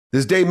This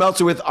is Dave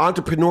Meltzer with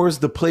Entrepreneurs,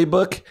 the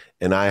Playbook,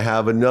 and I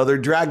have another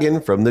dragon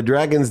from the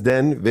Dragon's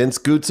Den, Vince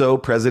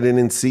Guzzo, President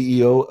and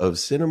CEO of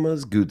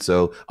Cinémas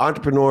Guzzo,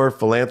 entrepreneur,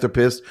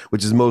 philanthropist,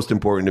 which is most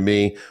important to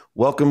me.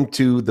 Welcome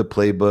to the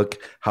Playbook.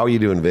 How are you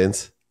doing,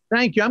 Vince?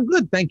 Thank you. I'm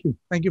good. Thank you.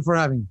 Thank you for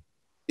having me.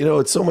 You know,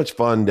 it's so much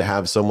fun to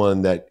have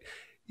someone that,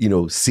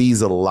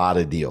 sees a lot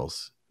of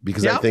deals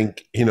because I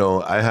think,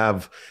 I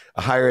have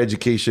a higher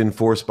education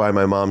forced by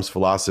my mom's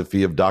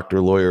philosophy of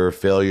doctor, lawyer,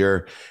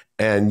 failure.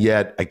 And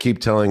yet I keep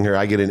telling her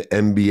I get an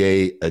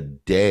MBA a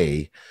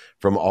day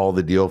from all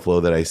the deal flow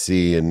that I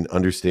see and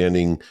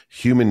understanding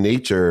human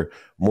nature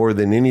more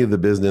than any of the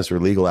business or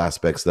legal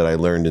aspects that I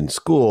learned in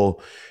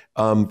school.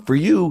 For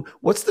you,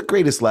 what's the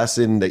greatest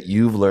lesson that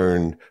you've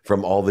learned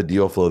from all the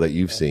deal flow that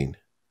you've seen?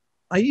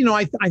 I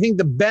think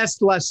the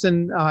best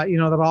lesson,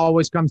 that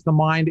always comes to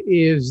mind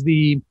is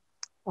the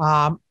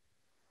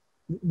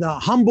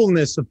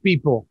humbleness of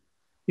people,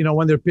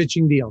 when they're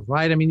pitching deals,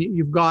 right? I mean,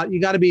 you got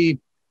to be,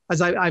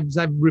 as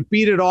I've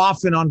repeated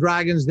often on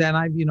Dragon's Den,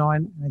 I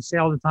say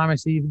all the time, I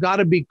say, you've got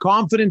to be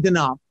confident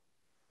enough,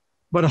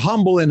 but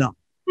humble enough.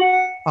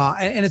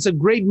 And it's a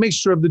great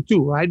mixture of the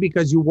two, right?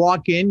 Because you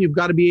walk in, you've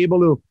got to be able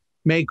to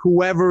make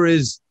whoever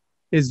is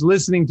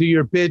listening to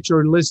your pitch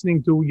or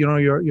listening to,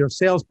 your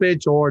sales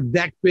pitch or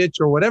deck pitch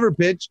or whatever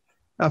pitch,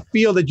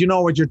 feel that you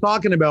know what you're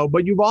talking about.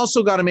 But you've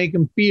also got to make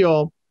them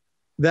feel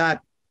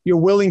that you're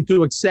willing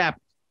to accept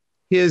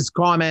his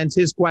comments,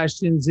 his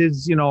questions,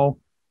 his,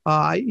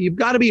 you've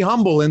got to be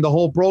humble in the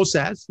whole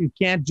process. You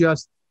can't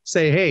just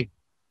say, hey,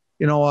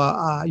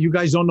 you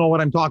guys don't know what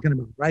I'm talking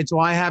about, right? So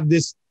I have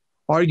this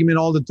argument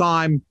all the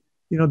time,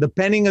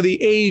 depending on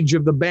the age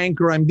of the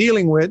banker I'm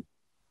dealing with,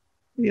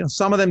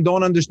 some of them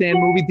don't understand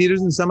movie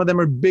theaters and some of them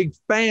are big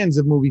fans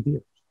of movie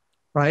theaters,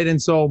 right?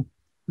 And so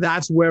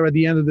that's where at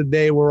the end of the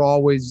day, we're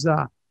always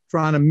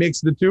trying to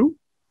mix the two.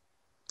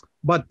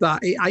 But,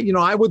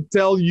 I would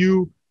tell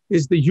you,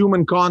 is the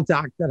human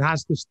contact that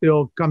has to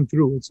still come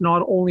through. It's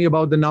not only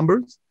about the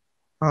numbers.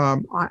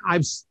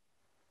 I've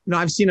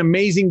seen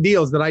amazing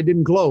deals that I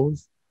didn't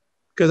close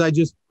because I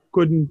just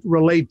couldn't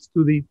relate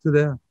to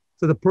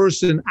the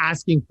person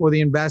asking for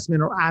the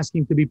investment or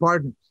asking to be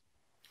partners.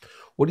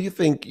 What do you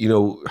think,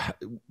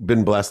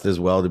 been blessed as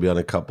well to be on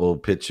a couple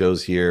of pitch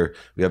shows here.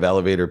 We have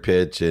Elevator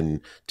Pitch and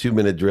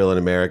 2-Minute Drill in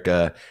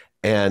America.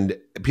 And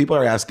people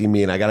are asking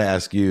me, and I got to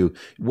ask you,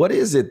 what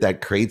is it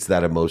that creates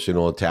that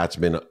emotional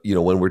attachment,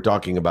 when we're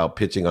talking about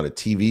pitching on a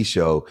TV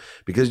show?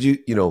 Because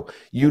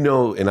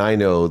and I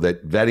know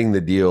that vetting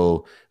the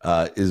deal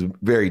is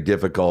very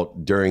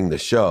difficult during the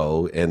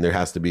show, and there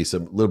has to be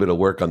some little bit of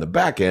work on the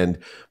back end,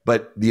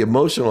 but the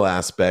emotional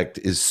aspect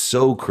is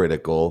so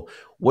critical.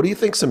 What do you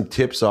think some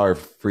tips are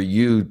for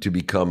you to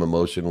become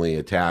emotionally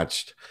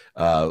attached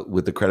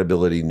with the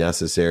credibility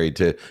necessary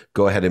to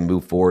go ahead and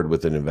move forward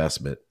with an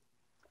investment?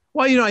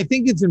 Well, I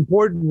think it's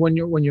important when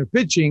you're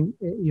pitching,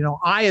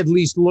 I at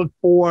least look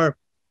for,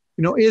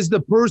 is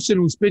the person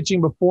who's pitching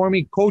before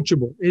me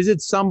coachable? Is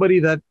it somebody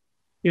that,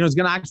 is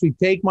going to actually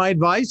take my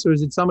advice, or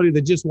is it somebody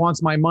that just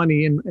wants my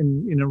money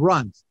and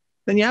runs?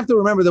 Then you have to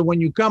remember that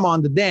when you come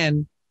on the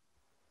Den,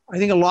 I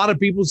think a lot of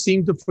people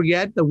seem to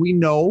forget that we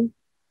know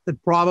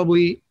that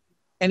probably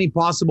any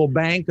possible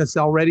bank has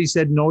already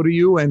said no to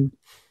you, and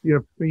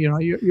your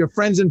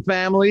friends and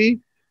family,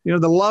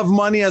 the love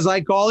money, as I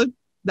call it,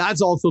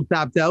 that's also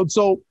tapped out.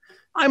 So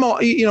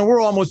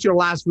we're almost your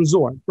last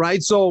resort,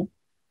 right? So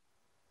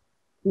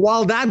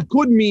while that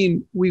could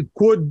mean we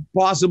could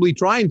possibly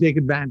try and take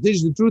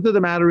advantage, the truth of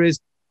the matter is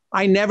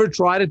I never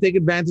try to take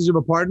advantage of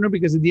a partner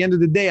because at the end of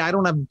the day, I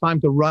don't have the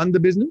time to run the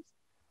business.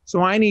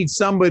 So I need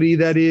somebody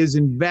that is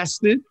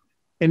invested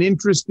and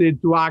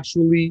interested to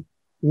actually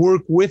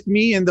work with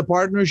me in the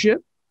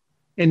partnership,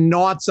 and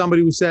not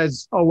somebody who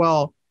says, oh,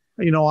 well,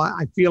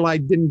 I feel I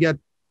didn't get,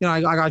 I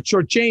got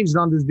shortchanged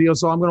on this deal,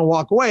 so I'm going to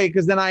walk away,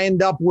 because then I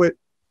end up with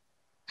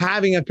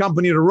having a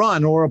company to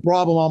run or a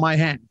problem on my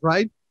hands,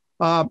 right?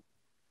 I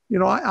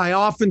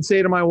often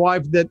say to my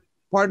wife that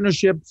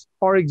partnerships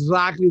are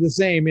exactly the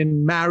same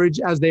in marriage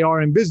as they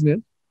are in business.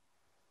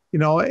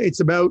 It's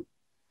about,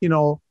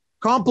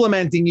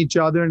 complementing each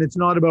other, and it's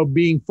not about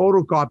being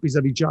photocopies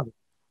of each other.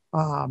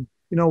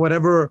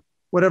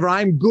 Whatever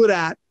I'm good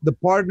at, the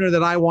partner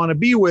that I want to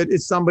be with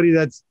is somebody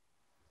that's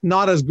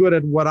not as good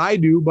at what I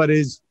do, but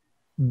is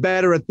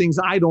better at things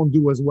I don't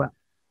do as well.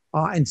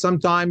 And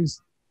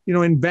sometimes,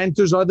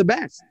 inventors are the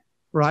best,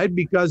 right?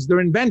 Because they're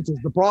inventors.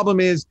 The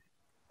problem is,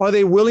 are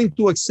they willing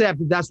to accept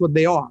that that's what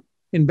they are,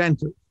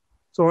 inventors?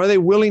 So are they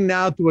willing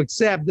now to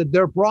accept that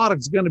their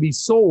product's going to be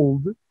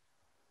sold,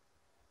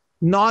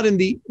 not in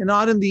the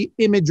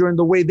image or in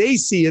the way they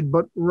see it,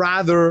 but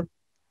rather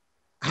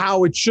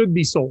how it should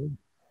be sold,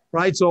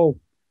 right? So,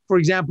 for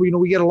example,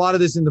 we get a lot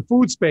of this in the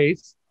food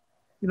space.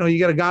 You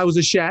got a guy who's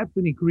a chef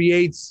and he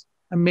creates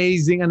an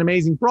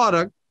amazing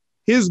product.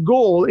 His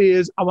goal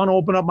is, I want to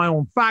open up my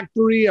own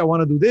factory. I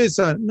want to do this.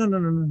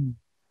 No.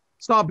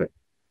 Stop it.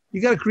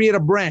 You got to create a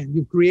brand.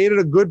 You've created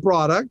a good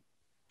product.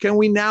 Can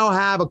we now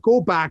have a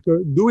co-packer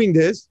doing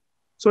this?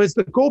 So it's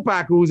the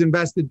co-packer who's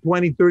invested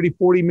 20, 30,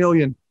 40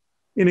 million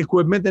in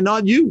equipment and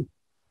not you,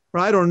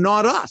 right? Or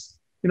not us.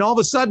 And all of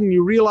a sudden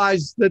you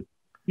realize that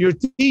you're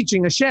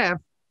teaching a chef.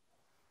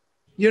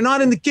 You're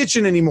not in the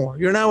kitchen anymore.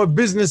 You're now a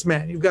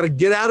businessman. You've got to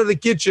get out of the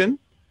kitchen,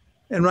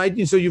 and right.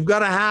 And so you've got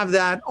to have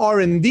that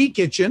R&D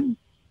kitchen,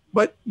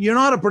 but you're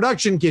not a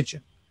production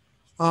kitchen.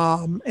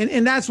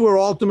 And that's where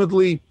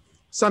ultimately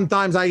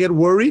sometimes I get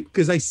worried,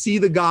 because I see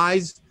the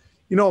guys,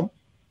 one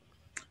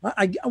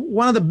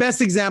of the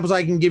best examples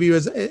I can give you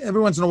is every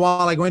once in a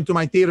while I go into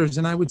my theaters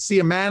and I would see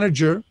a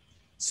manager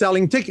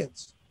selling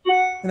tickets.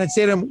 And I'd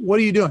say to him, "What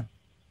are you doing?"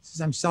 He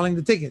says, "I'm selling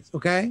the tickets."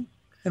 Okay.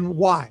 And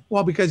why?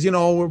 Well, because,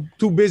 we're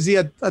too busy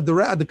at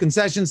the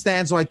concession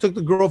stand. So I took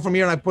the girl from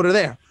here and I put her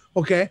there.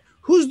 Okay.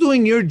 Who's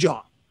doing your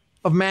job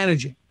of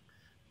managing?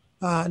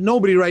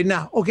 Nobody right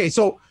now. Okay.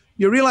 So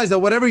you realize that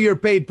whatever you're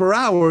paid per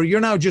hour, you're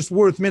now just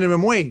worth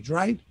minimum wage,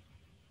 right?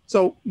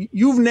 So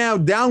you've now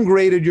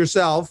downgraded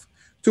yourself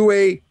to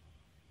a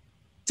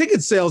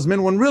ticket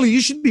salesman when really you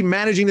should be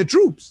managing the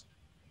troops,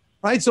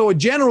 right? So a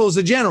general is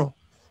a general.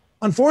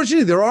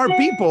 Unfortunately, there are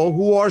people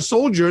who are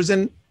soldiers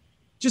and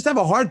just have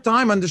a hard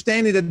time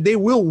understanding that they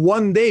will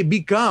one day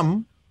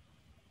become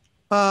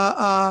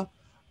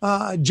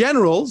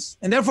generals,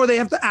 and therefore they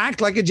have to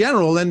act like a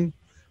general and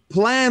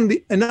plan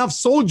enough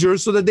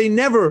soldiers so that they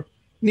never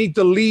need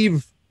to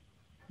leave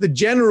the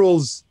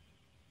general's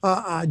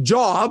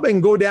job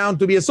and go down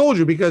to be a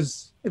soldier,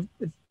 because if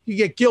you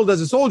get killed as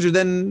a soldier,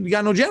 then you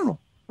got no general,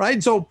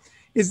 right? So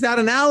it's that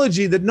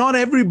analogy that not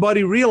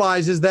everybody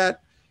realizes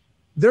that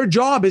their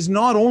job is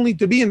not only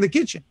to be in the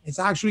kitchen, it's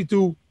actually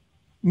to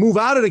move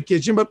out of the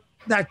kitchen, but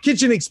that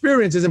kitchen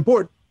experience is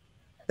important.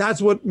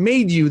 That's what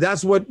made you.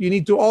 That's what you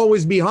need to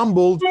always be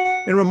humbled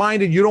and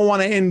reminded you don't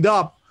want to end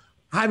up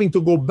having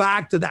to go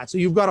back to that. So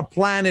you've got to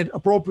plan it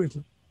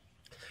appropriately.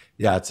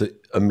 Yeah, it's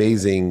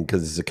amazing,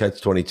 because it's a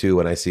catch-22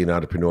 when I see an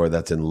entrepreneur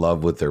that's in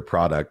love with their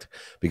product,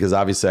 because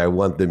obviously I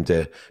want them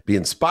to be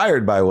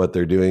inspired by what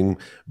they're doing,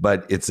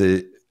 but it's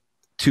a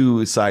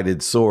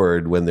two-sided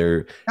sword when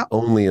they're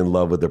only in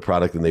love with the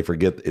product and they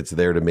forget it's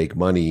there to make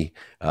money,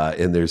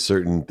 and there's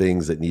certain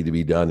things that need to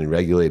be done and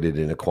regulated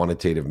in a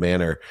quantitative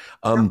manner.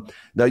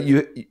 Now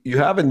you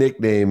have a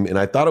nickname, and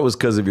I thought it was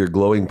because of your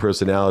glowing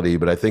personality,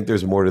 but I think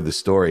there's more to the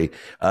story.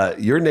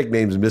 Your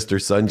nickname's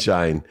Mr.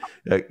 Sunshine.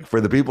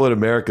 For the people in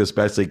America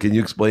especially, can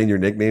you explain your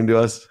nickname to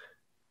us?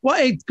 Well,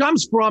 it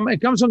comes from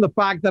the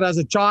fact that as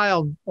a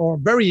child or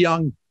very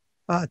young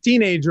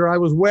teenager, I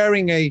was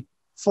wearing a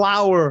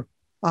flower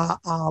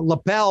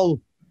lapel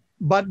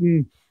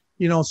button,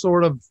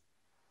 sort of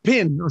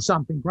pin or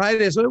something,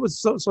 right? So it was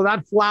so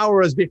that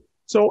flower has been.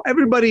 So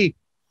everybody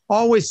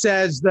always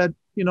says that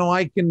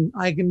I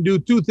can do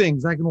two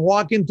things. I can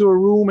walk into a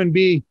room and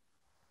be,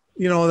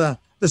 the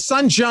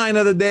sunshine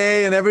of the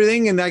day and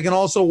everything, and I can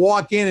also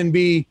walk in and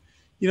be,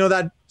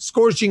 that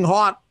scorching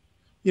hot,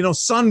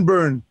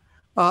 sunburn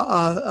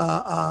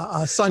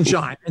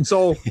sunshine. And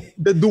so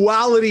the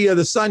duality of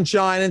the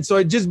sunshine, and so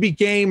it just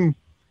became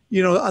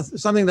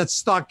something that's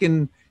stuck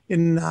in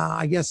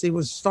I guess it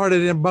was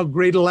started in about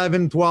grade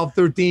 11, 12,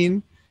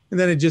 13, and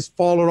then it just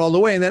followed all the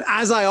way. And then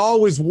as I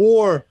always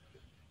wore,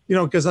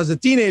 because as a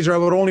teenager, I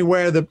would only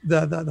wear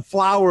the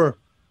flower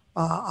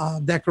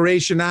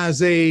decoration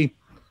as a,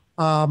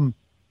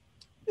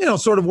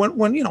 sort of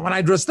when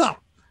I dressed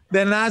up.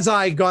 Then as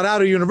I got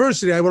out of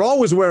university, I would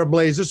always wear a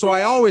blazer. So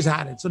I always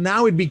had it. So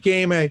now it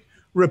became a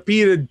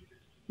repeated,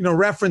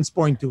 reference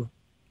point to it.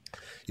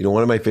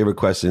 One of my favorite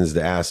questions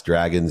to ask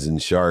dragons and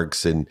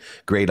sharks and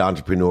great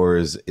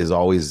entrepreneurs is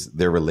always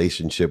their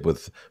relationship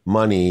with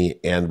money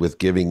and with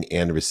giving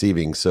and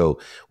receiving. So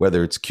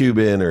whether it's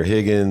Cuban or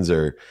Higgins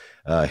or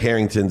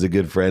Harrington's a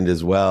good friend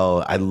as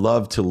well, I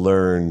love to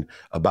learn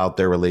about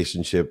their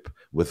relationship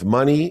with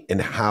money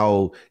and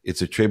how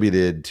it's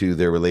attributed to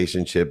their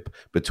relationship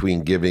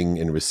between giving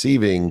and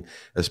receiving,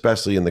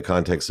 especially in the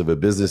context of a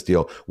business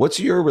deal. What's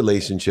your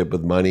relationship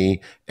with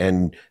money,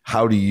 and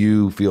how do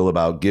you feel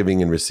about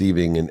giving and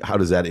receiving, and how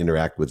does that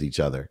interact with each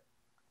other?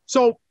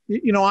 So,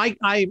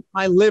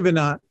 I live in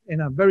a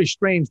very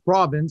strange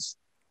province,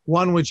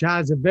 one which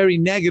has a very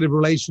negative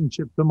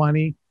relationship to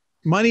money.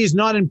 Money is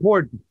not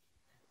important,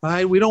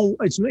 right?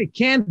 It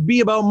can't be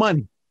about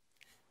money,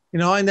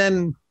 and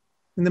then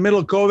in the middle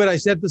of COVID, I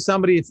said to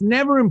somebody, it's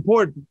never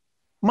important.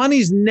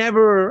 Money's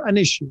never an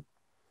issue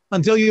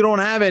until you don't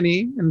have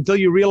any, and until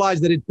you realize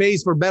that it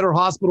pays for better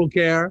hospital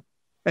care,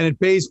 and it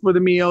pays for the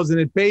meals, and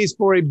it pays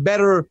for a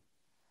better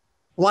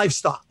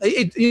lifestyle.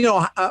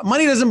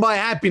 Money doesn't buy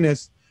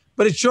happiness,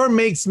 but it sure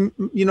makes,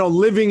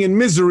 living in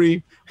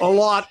misery a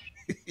lot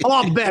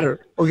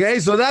better. Okay.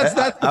 So that's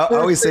I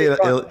always say,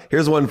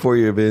 here's one for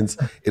you, Vince.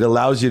 It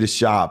allows you to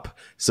shop.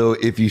 So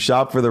if you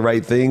shop for the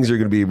right things, you're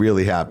going to be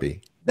really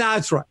happy.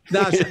 That's right.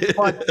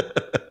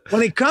 But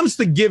when it comes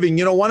to giving,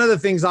 one of the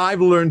things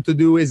I've learned to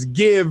do is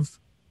give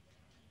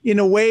in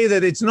a way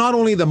that it's not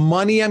only the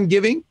money I'm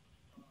giving,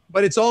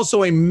 but it's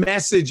also a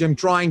message I'm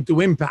trying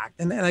to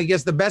impact. And I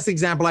guess the best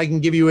example I can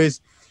give you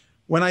is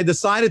when I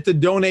decided to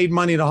donate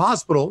money to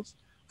hospitals,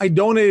 I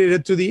donated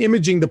it to the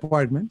imaging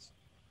departments.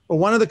 But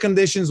one of the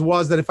conditions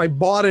was that if I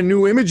bought a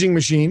new imaging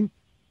machine,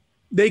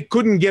 they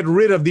couldn't get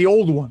rid of the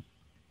old one.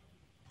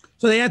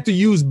 So they had to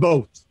use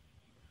both,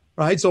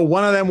 right? So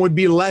one of them would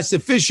be less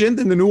efficient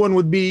and the new one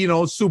would be,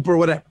 super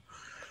whatever.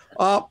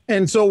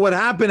 And so what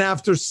happened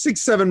after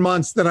 6-7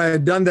 months that I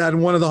had done that in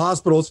one of the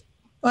hospitals,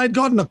 I had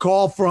gotten a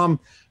call from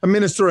a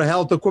minister of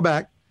health of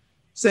Quebec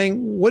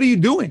saying, what are you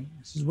doing?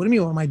 He says, what do you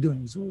mean, what am I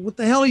doing? So, what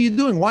the hell are you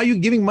doing? Why are you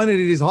giving money to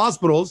these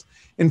hospitals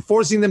and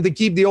forcing them to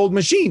keep the old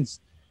machines?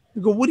 I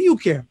go, what do you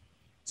care?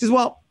 He says,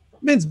 well,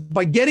 Vince,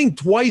 by getting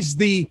twice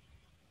the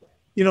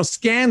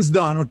scans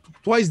done or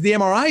twice the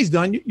MRIs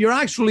done, you're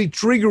actually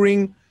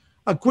triggering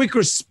a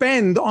quicker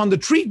spend on the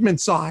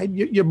treatment side.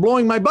 You're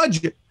blowing my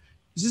budget.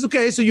 He says,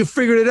 okay, so you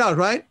figured it out,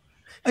 right?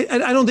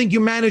 I don't think you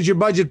manage your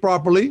budget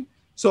properly.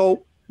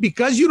 So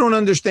because you don't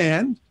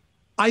understand,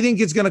 I think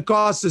it's going to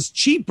cost us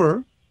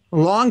cheaper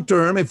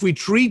long-term if we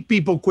treat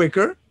people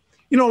quicker.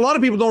 A lot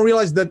of people don't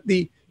realize that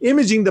the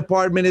imaging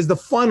department is the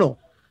funnel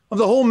of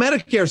the whole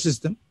Medicare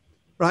system,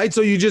 right?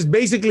 So you just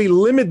basically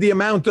limit the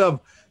amount of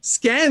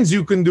scans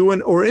you can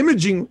do or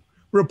imaging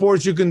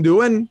reports you can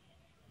do, and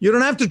you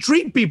don't have to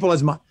treat people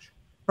as much,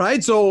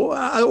 right? So,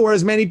 or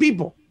as many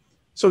people.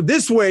 So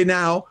this way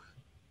now,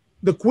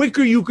 the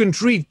quicker you can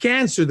treat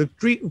cancer,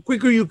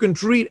 quicker you can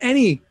treat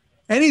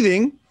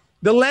anything,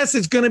 the less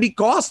it's going to be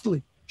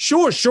costly.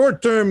 Sure,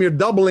 short term, you're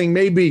doubling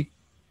maybe,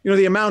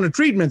 the amount of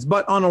treatments,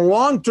 but on a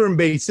long-term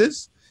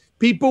basis,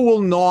 people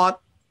will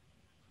not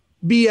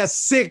be as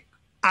sick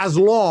as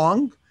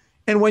long.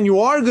 And when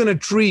you are going to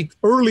treat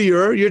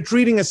earlier, you're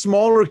treating a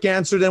smaller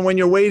cancer than when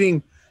you're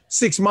waiting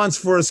 6 months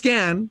for a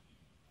scan.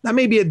 That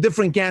may be a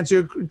different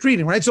cancer you're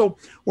treating, right? So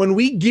when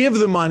we give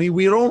the money,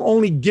 we don't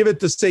only give it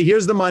to say,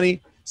 here's the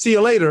money, see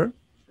you later.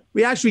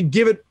 We actually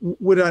give it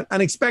with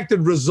an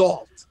expected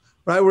result,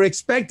 right? We're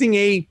expecting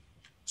a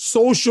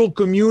social,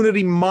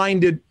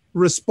 community-minded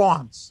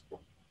response,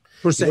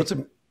 per se.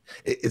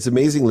 It's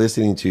amazing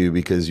listening to you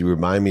because you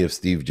remind me of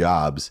Steve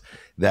Jobs,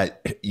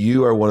 that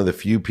you are one of the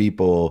few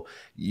people,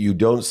 you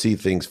don't see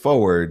things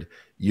forward.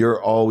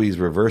 You're always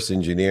reverse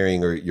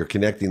engineering, or you're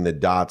connecting the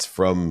dots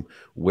from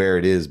where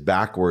it is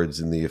backwards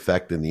and the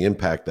effect and the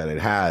impact that it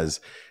has.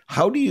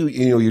 How do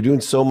you're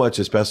doing so much,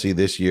 especially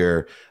this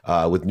year,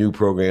 with new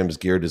programs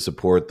geared to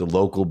support the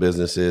local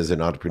businesses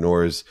and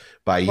entrepreneurs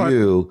by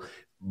you,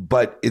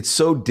 but it's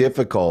so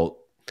difficult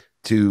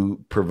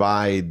to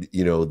provide,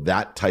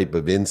 that type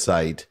of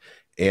insight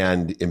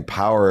and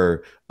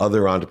empower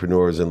other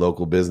entrepreneurs and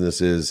local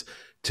businesses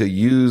to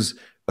use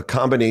a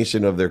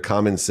combination of their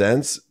common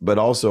sense, but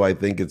also I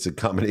think it's a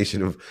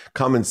combination of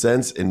common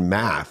sense and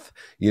math.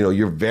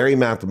 You're very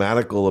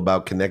mathematical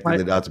about connecting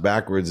the dots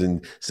backwards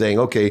and saying,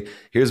 okay,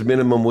 here's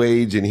minimum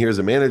wage and here's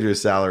a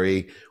manager's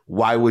salary.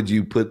 Why would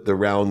you put the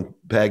round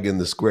peg in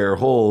the square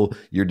hole?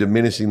 You're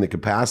diminishing the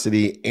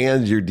capacity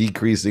and you're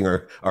decreasing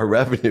our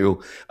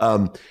revenue.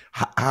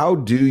 How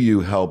do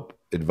you help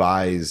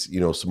advise,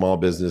 small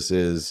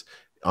businesses,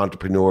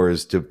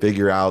 entrepreneurs to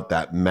figure out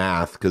that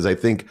math? Because I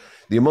think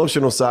the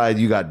emotional side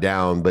you got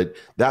down, but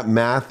that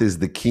math is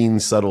the keen,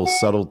 subtle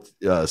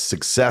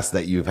success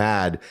that you've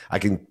had. I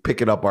can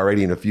pick it up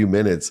already in a few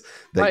minutes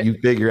that you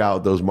figure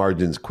out those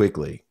margins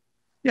quickly.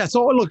 Yeah.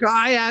 So look,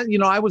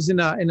 I was in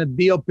a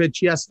deal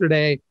pitch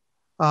yesterday,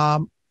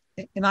 and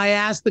I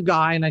asked the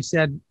guy, and I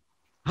said,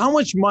 "How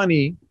much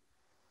money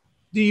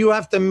do you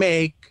have to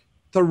make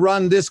to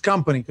run this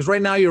company? Because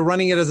right now you're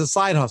running it as a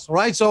side hustle,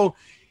 right?" So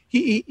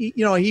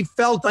he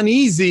felt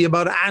uneasy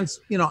about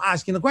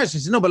asking the question.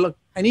 He said, "No, but look,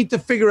 I need to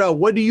figure out,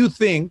 what do you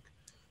think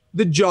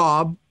the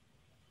job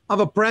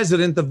of a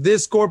president of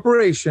this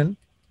corporation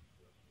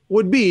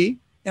would be?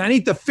 And I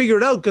need to figure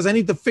it out because I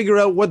need to figure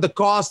out what the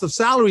cost of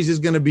salaries is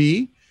going to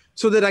be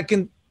so that I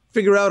can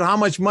figure out how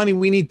much money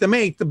we need to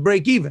make to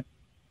break even."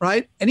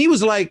 Right. And he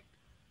was like,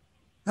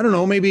 I don't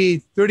know, maybe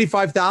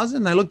 35,000.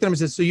 And I looked at him and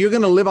said, "So you're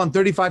going to live on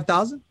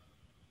 35,000?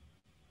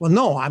 Well,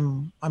 no,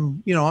 I'm,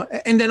 and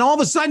then all of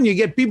a sudden you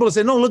get people to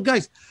say, "No, look,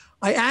 guys,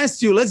 I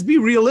asked you, let's be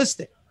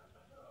realistic.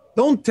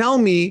 Don't tell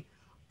me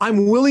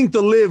I'm willing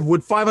to live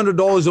with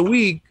 $500 a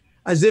week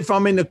as if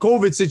I'm in a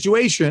COVID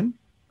situation,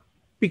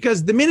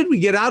 because the minute we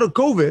get out of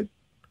COVID,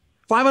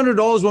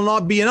 $500 will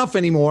not be enough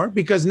anymore,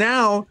 because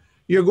now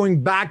you're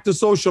going back to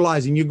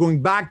socializing. You're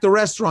going back to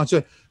restaurants.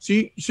 So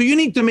you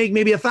need to make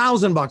maybe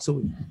 $1,000 a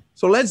week.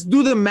 So let's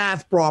do the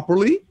math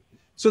properly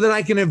so that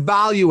I can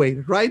evaluate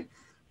it," right?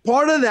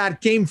 Part of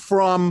that came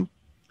from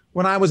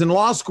when I was in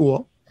law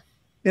school,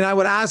 and I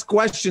would ask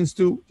questions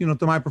to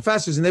my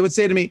professors, and they would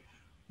say to me,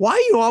 "Why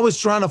are you always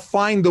trying to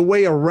find the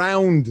way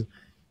around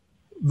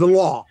the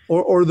law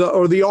or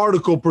the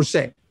article per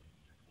se?"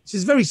 It's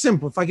just very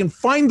simple. If I can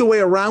find the way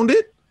around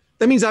it,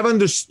 that means I've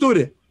understood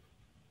it.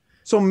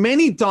 So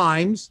many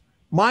times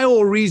my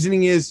whole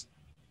reasoning is,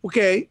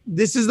 okay,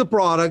 this is the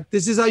product.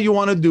 This is how you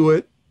want to do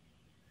it.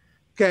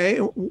 Okay.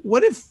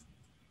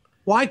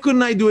 Why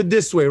couldn't I do it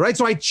this way? Right.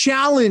 So I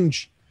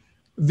challenge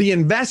the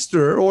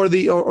investor or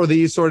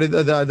the sort of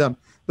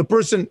the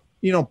person,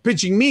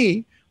 pitching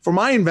me for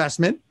my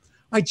investment.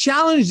 I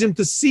challenge them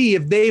to see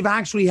if they've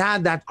actually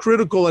had that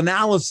critical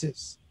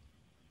analysis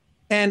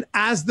and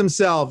ask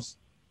themselves,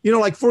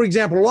 Like, for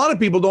example, a lot of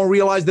people don't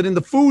realize that in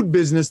the food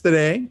business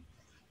today,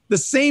 the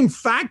same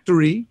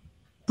factory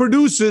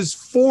produces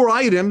 4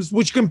 items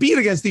which compete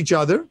against each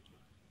other.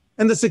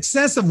 And the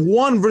success of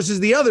one versus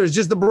the other is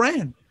just the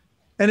brand.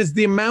 And it's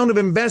the amount of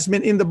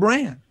investment in the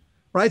brand,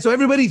 right? So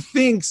everybody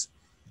thinks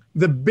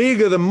the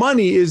bigger the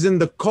money is in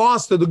the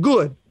cost of the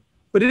good,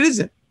 but it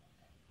isn't.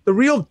 The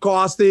real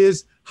cost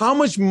is how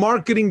much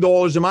marketing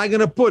dollars am I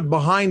going to put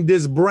behind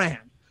this brand,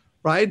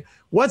 right?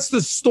 What's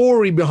the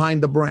story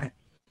behind the brand?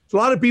 So a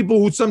lot of people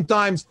who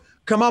sometimes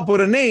come up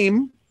with a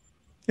name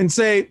and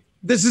say,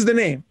 this is the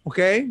name,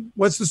 okay?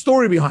 What's the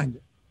story behind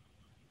it?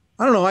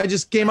 I don't know. I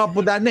just came up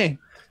with that name.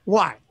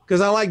 Why?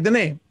 Because I like the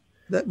name.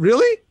 That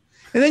really?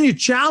 And then you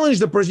challenge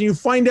the person. You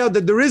find out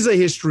that there is a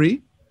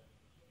history,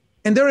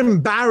 and they're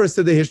embarrassed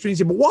of the history. And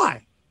you say, but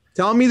why?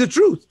 Tell me the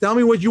truth. Tell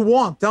me what you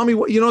want. Tell me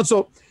what,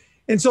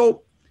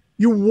 So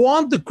you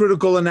want the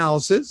critical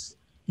analysis.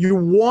 You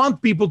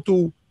want people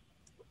to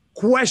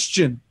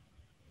question.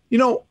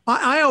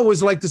 I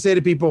always like to say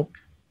to people,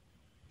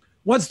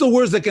 what's the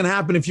worst that can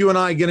happen if you and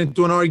I get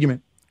into an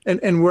argument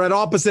and we're at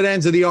opposite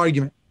ends of the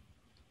argument?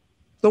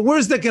 The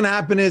worst that can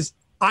happen is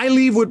I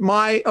leave with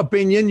my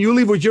opinion, you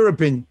leave with your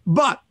opinion.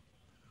 But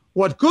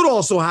what could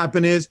also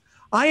happen is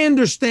I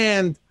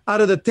understand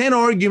out of the 10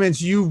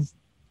 arguments you've,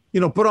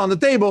 put on the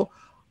table,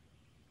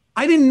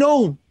 I didn't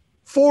know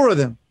 4 of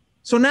them.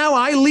 So now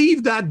I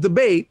leave that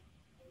debate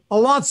a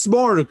lot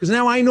smarter because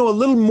now I know a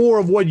little more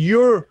of where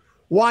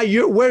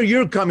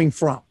you're coming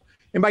from.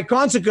 And by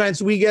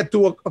consequence, we get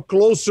to a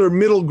closer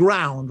middle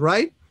ground,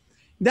 right?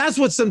 That's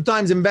what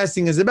sometimes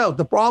investing is about.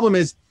 The problem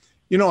is,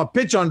 a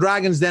pitch on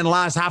Dragon's Den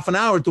lasts half an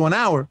hour to an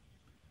hour,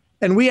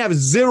 and we have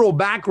 0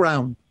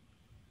 background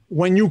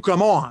when you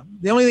come on.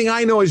 The only thing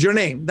I know is your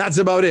name. That's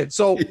about it.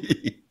 So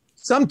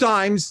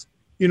sometimes,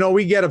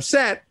 we get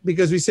upset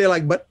because we say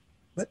like, but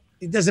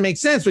it doesn't make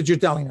sense what you're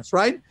telling us,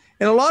 right?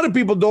 And a lot of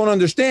people don't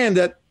understand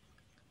that,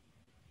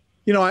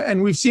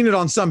 and we've seen it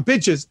on some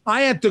pitches.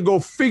 I had to go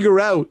figure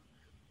out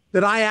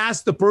that I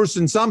asked the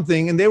person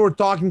something and they were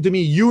talking to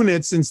me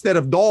units instead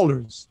of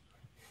dollars.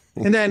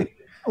 And then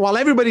while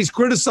everybody's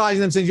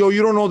criticizing them saying, yo,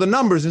 you don't know the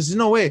numbers. And I says,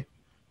 no way.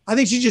 I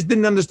think she just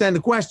didn't understand the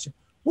question.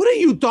 What are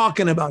you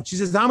talking about? She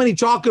says, how many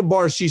chocolate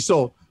bars she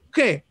sold?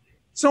 Okay.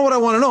 It's not what I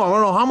want to know. I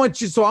want to know how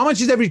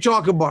much is every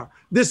chocolate bar?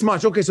 This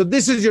much. Okay. So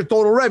this is your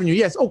total revenue.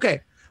 Yes.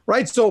 Okay.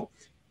 Right. So,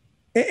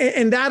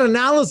 and that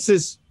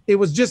analysis, it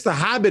was just a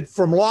habit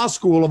from law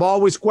school of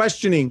always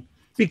questioning,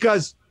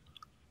 because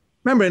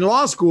remember in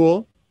law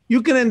school,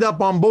 you can end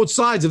up on both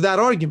sides of that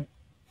argument.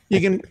 You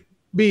can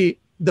be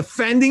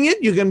defending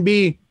it. You can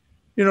be,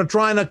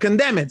 trying to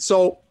condemn it.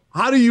 So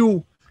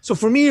so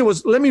for me, it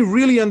was, let me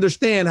really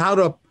understand how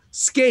to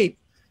skate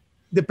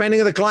depending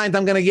on the client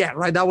I'm going to get,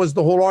 right? That was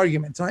the whole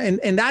argument. So,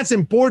 and that's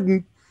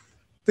important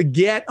to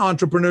get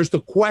entrepreneurs to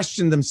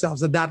question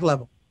themselves at that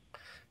level.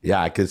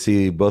 Yeah, I could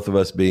see both of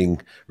us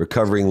being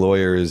recovering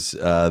lawyers.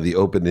 The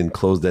open and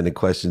closed-ended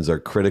questions are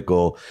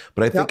critical.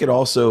 But I think it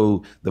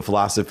also, the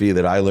philosophy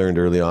that I learned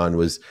early on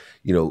was,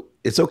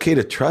 it's okay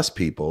to trust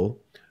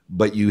people,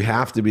 but you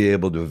have to be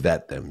able to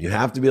vet them. You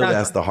have to be able to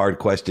ask the hard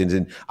questions.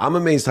 And I'm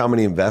amazed how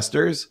many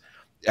investors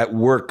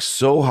work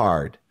so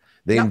hard.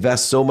 They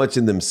invest so much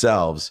in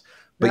themselves,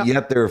 but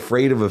yet they're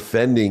afraid of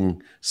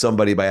offending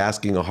somebody by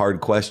asking a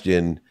hard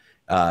question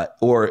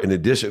or an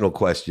additional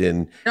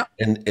question.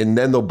 And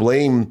then they'll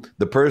blame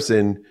the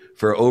person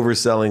for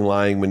overselling,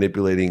 lying,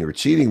 manipulating, or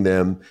cheating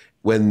them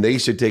when they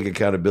should take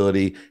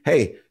accountability.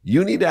 Hey,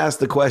 you need to ask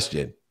the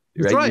question,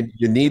 right?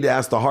 You need to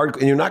ask the hard,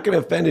 and you're not going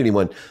to offend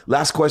anyone.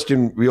 Last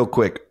question real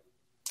quick.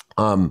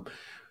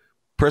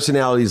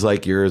 Personalities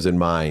like yours and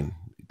mine,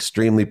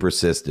 extremely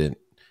persistent.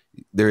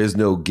 There is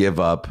no give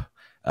up.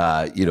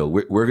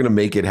 We're going to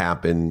make it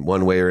happen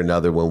one way or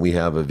another when we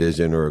have a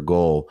vision or a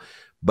goal,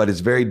 but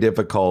it's very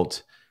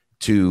difficult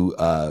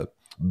to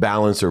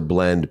balance or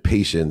blend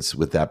patience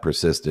with that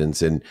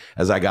persistence. And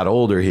as I got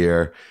older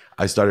here,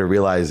 I started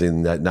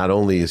realizing that not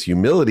only is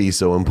humility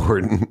so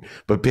important,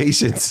 but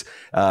patience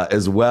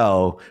as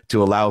well,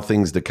 to allow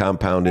things to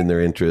compound in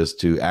their interest,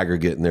 to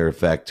aggregate in their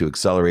effect, to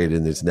accelerate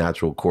in its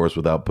natural course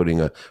without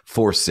putting a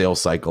forced sales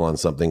cycle on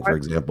something, for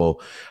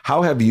example.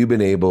 How have you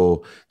been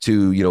able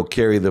to,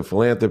 carry the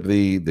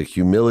philanthropy, the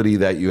humility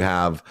that you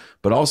have,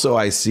 but also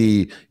I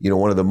see,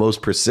 one of the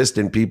most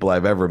persistent people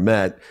I've ever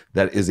met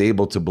that is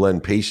able to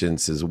blend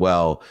patience as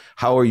well.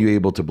 How are you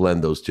able to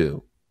blend those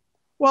two?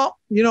 Well,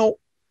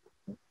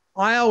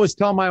 I always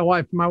tell my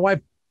wife,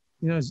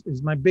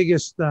 is my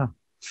biggest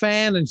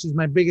fan, and she's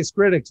my biggest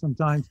critic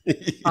sometimes.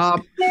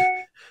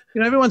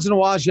 Every once in a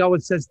while, she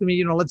always says to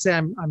me, let's say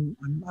I'm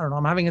I don't know,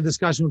 I'm having a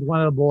discussion with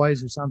one of the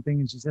boys or something.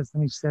 And she says to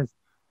me,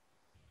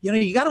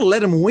 you got to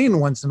let them win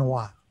once in a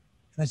while.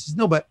 And I says,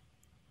 no, but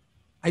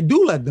I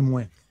do let them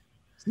win.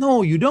 Says,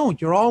 no, you don't.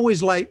 You're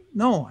always like,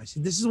 no. I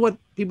said, this is what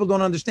people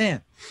don't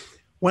understand.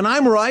 When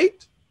I'm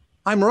right,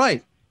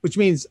 which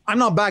means I'm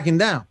not backing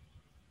down.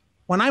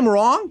 When I'm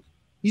wrong,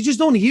 you just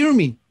don't hear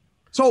me.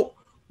 So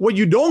what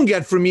you don't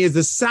get from me is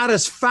the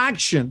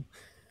satisfaction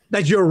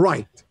that you're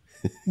right.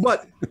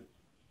 But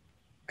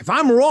if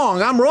I'm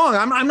wrong, I'm wrong.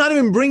 I'm not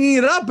even bringing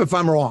it up if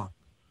I'm wrong,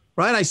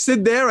 right? I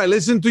sit there, I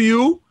listen to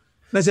you,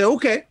 and I say,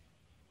 okay.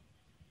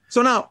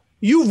 So now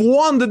you've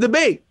won the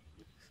debate,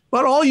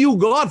 but all you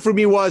got from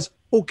me was,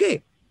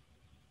 okay.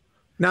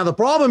 Now the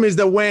problem is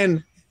that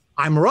when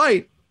I'm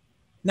right,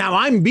 now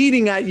I'm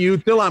beating at you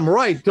till I'm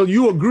right, till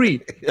you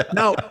agree.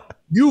 Now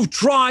you've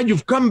tried,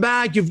 you've come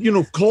back,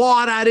 you've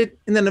clawed at it,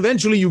 and then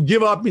eventually you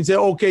give up and say,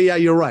 okay, yeah,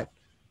 you're right.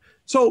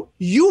 So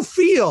you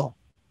feel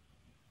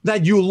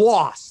that you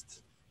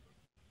lost.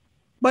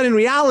 But in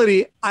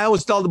reality, I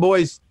always tell the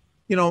boys,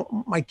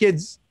 my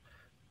kids,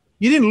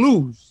 you didn't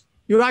lose.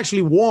 You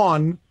actually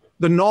won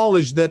the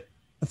knowledge that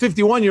a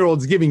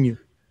 51-year-old's giving you.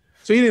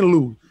 So you didn't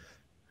lose.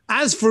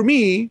 As for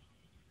me,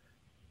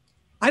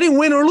 I didn't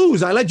win or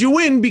lose. I let you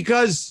win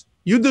because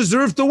you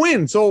deserve to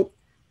win. So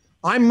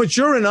I'm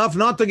mature enough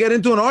not to get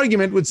into an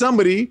argument with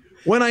somebody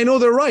when I know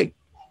they're right.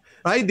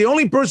 Right? The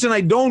only person I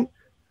don't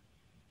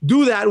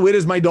do that with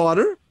is my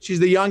daughter.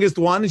 She's the youngest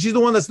one, and she's the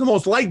one that's the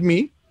most like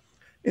me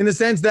in the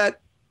sense that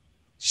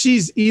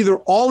she's either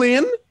all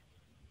in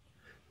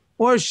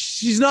or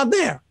she's not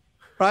there,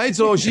 right?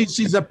 So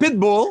she's a pit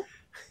bull,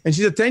 and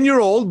she's a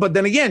 10-year-old, but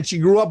then again, she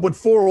grew up with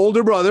 4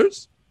 older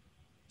brothers.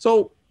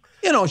 So,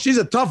 she's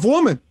a tough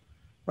woman,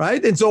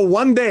 right? And so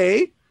one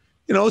day,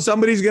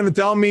 somebody's going to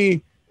tell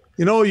me,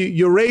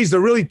 you raised a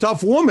really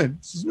tough woman.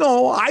 Says,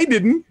 no, I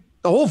didn't.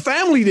 The whole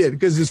family did,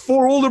 because there's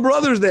 4 older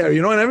brothers there,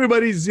 and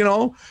everybody's,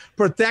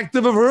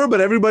 protective of her, but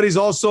everybody's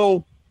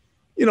also,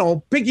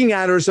 picking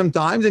at her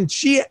sometimes. And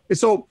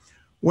so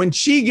when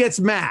she gets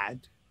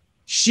mad,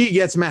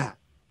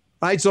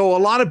 right? So a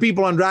lot of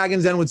people on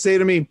Dragons Den would say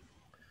to me,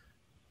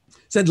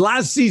 said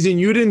last season,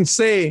 you didn't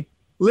say,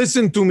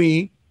 listen to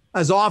me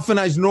as often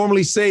as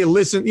normally say,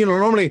 listen,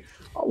 normally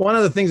one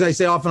of the things I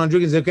say often on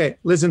Dragons is, okay,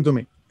 listen to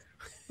me.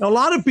 Now, a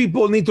lot of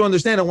people need to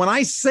understand that when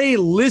I say,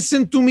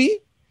 listen to me,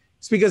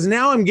 it's because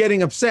now I'm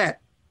getting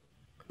upset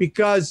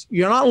because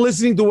you're not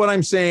listening to what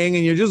I'm saying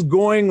and you're just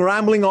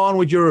rambling on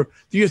with do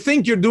you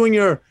think you're doing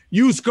your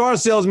used car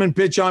salesman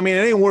pitch on me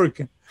and it ain't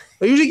working?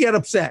 I usually get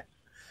upset.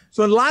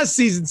 So in last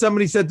season,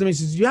 somebody said to me,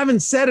 says, you haven't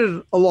said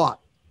it a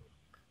lot.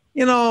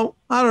 I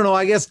don't know.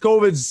 I guess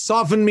COVID's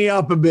softened me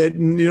up a bit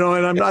and,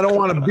 and I don't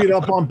want to beat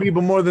up on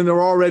people more than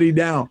they're already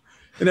down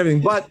and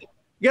everything. But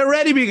get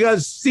ready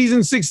because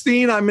season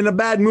 16, I'm in a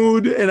bad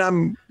mood and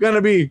I'm going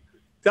to be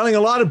telling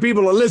a lot of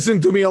people to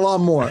listen to me a lot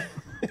more.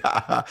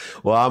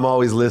 Well, I'm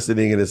always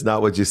listening, and it's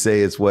not what you say,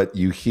 it's what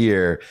you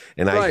hear.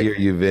 And right. I hear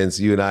you, Vince.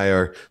 You and I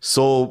are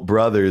soul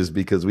brothers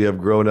because we have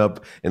grown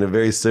up in a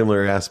very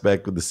similar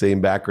aspect with the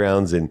same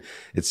backgrounds. And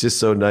it's just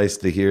so nice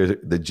to hear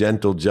the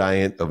gentle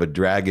giant of a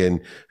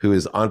dragon who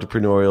is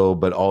entrepreneurial,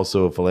 but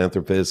also a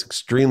philanthropist,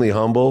 extremely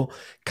humble,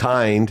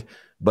 kind,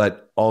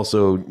 but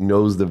also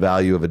knows the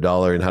value of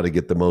 $1 and how to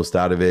get the most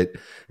out of it.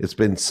 It's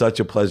been such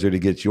a pleasure to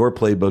get your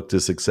playbook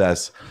to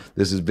success.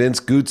 This is Vince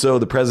Guzzo,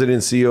 the president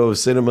and CEO of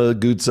Cinémas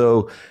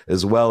Guzzo,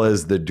 as well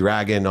as the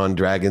dragon on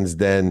Dragons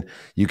Den.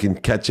 You can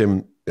catch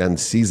him on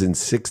season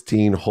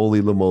 16,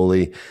 Holy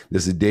Lamoly.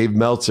 This is Dave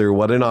Meltzer.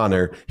 What an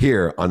honor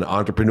here on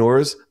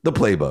Entrepreneurs, the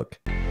Playbook.